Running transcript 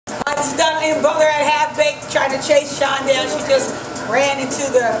It's Donna and Butler at Half Baked trying to chase Sean down. She just ran into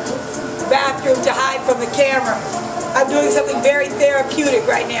the bathroom to hide from the camera. I'm doing something very therapeutic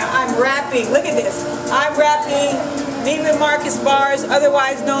right now. I'm rapping. Look at this. I'm rapping Neiman Marcus bars,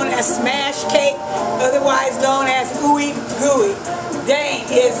 otherwise known as smash cake, otherwise known as ooey gooey. Dane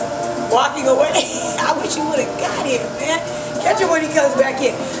is walking away. I wish you would have got him, man. Catch him when he comes back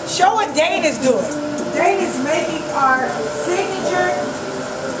in. Show what Dane is doing. Dane is making our signature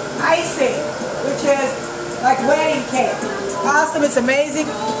icing, which is like wedding cake. Awesome, it's amazing.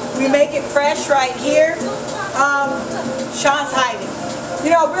 We make it fresh right here. Sean's hiding.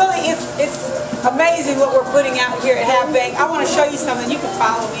 You know, really, it's amazing what we're putting out here at Half Baked. I want to show you something. You can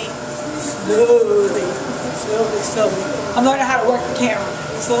follow me slowly, slowly, slowly. I'm learning how to work the camera.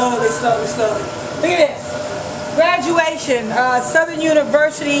 Slowly, slowly, slowly. Look at this. Graduation, Southern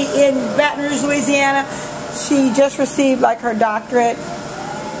University in Baton Rouge, Louisiana. She just received like her doctorate.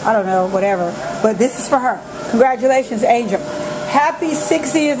 I don't know, whatever. But this is for her. Congratulations, Angel. Happy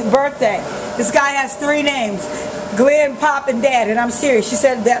 60th birthday. This guy has 3 names. Glenn, Pop, and Dad. And I'm serious. She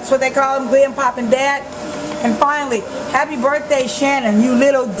said that's what they call him, Glenn, Pop, and Dad. And finally, happy birthday, Shannon. You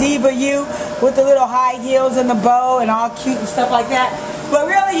little diva, you, with the little high heels and the bow and all cute and stuff like that. But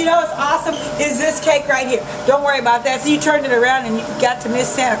really, you know what's awesome is this cake right here. Don't worry about that. So you turned it around and you got to miss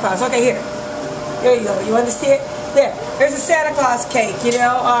Santa Claus. Okay, here. There you go. You want to see it? There. There's a Santa Claus cake, you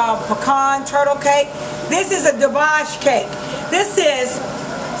know, pecan turtle cake. This is a debauch cake. This is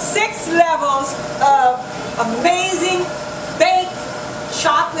 6 levels of amazing baked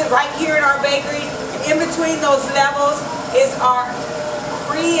chocolate right here in our bakery. In between those levels is our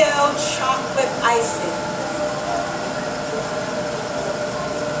Creole chocolate icing.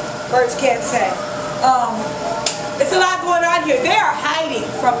 Birds can't say. It's a lot going on here. They are hiding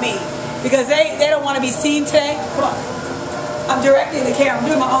from me because they don't want to be seen today. Come on. I'm directing the camera. I'm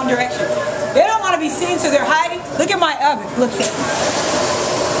doing my own direction. They don't want to be seen, so they're hiding. Look at my oven. Look here.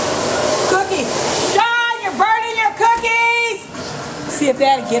 Cookies. Sean, you're burning your cookies. See if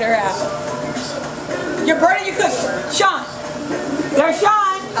that'll get her out. You're burning your cookies. Sean. There's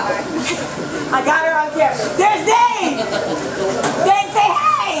Sean. I got her on camera. There's Dane. Dane, say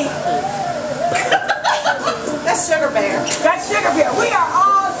hey. That's Sugar Bear. That's Sugar Bear. We are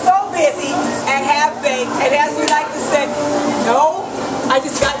all so busy at Half Baked, and as we like to say, no, I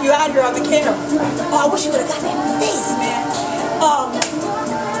just got you out here on the camera. Oh, I wish you would have got that face, man.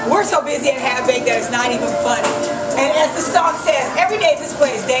 We're so busy at Half Baked that it's not even funny. And as the song says, every day this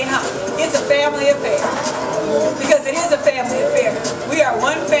place, Dane, it's a family affair. Because it is a family affair. We are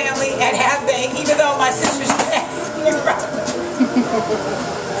one family at Half Baked, even though my sister's back.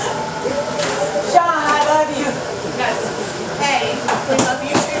 Sean, I love you. Yes. Hey, we love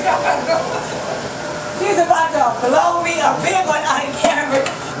you too. She's about to blow me a big one on camera,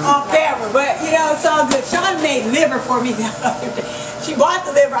 but you know, it's all good. Sean made liver for me the other day. She bought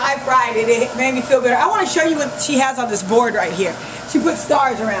the liver, I fried it, it made me feel better. I want to show you what she has on this board right here. She put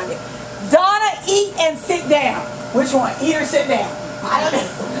stars around it. Donna, eat and sit down. Which one? Eat or sit down? I don't know.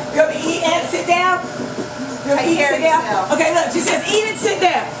 You want me to eat and sit down? You want me to eat and sit down? Okay, look, she says eat and sit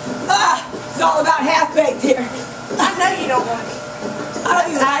down. It's all about Half Baked here. I know you don't want to. I don't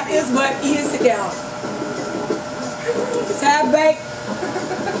even like this, but eat and sit down. It's Half Baked.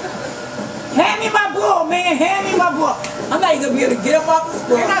 Hand me my bowl, man. Hand me my bowl. I'm not even going to be able to get up off this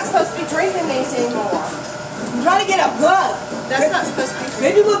bowl. You're not supposed to be drinking these anymore. I'm trying to get a plug. That's not supposed to be drinking.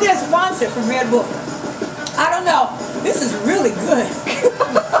 Maybe we'll get a sponsor from Red Bull. I don't know. This is really good.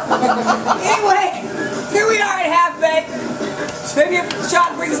 Anyway, here we are at Half Baked. Maybe if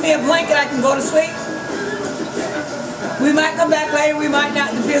Sean brings me a blanket, I can go to sleep. We might come back later. We might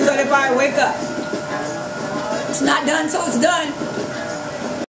not. Depends on if I wake up. It's not done, so it's done.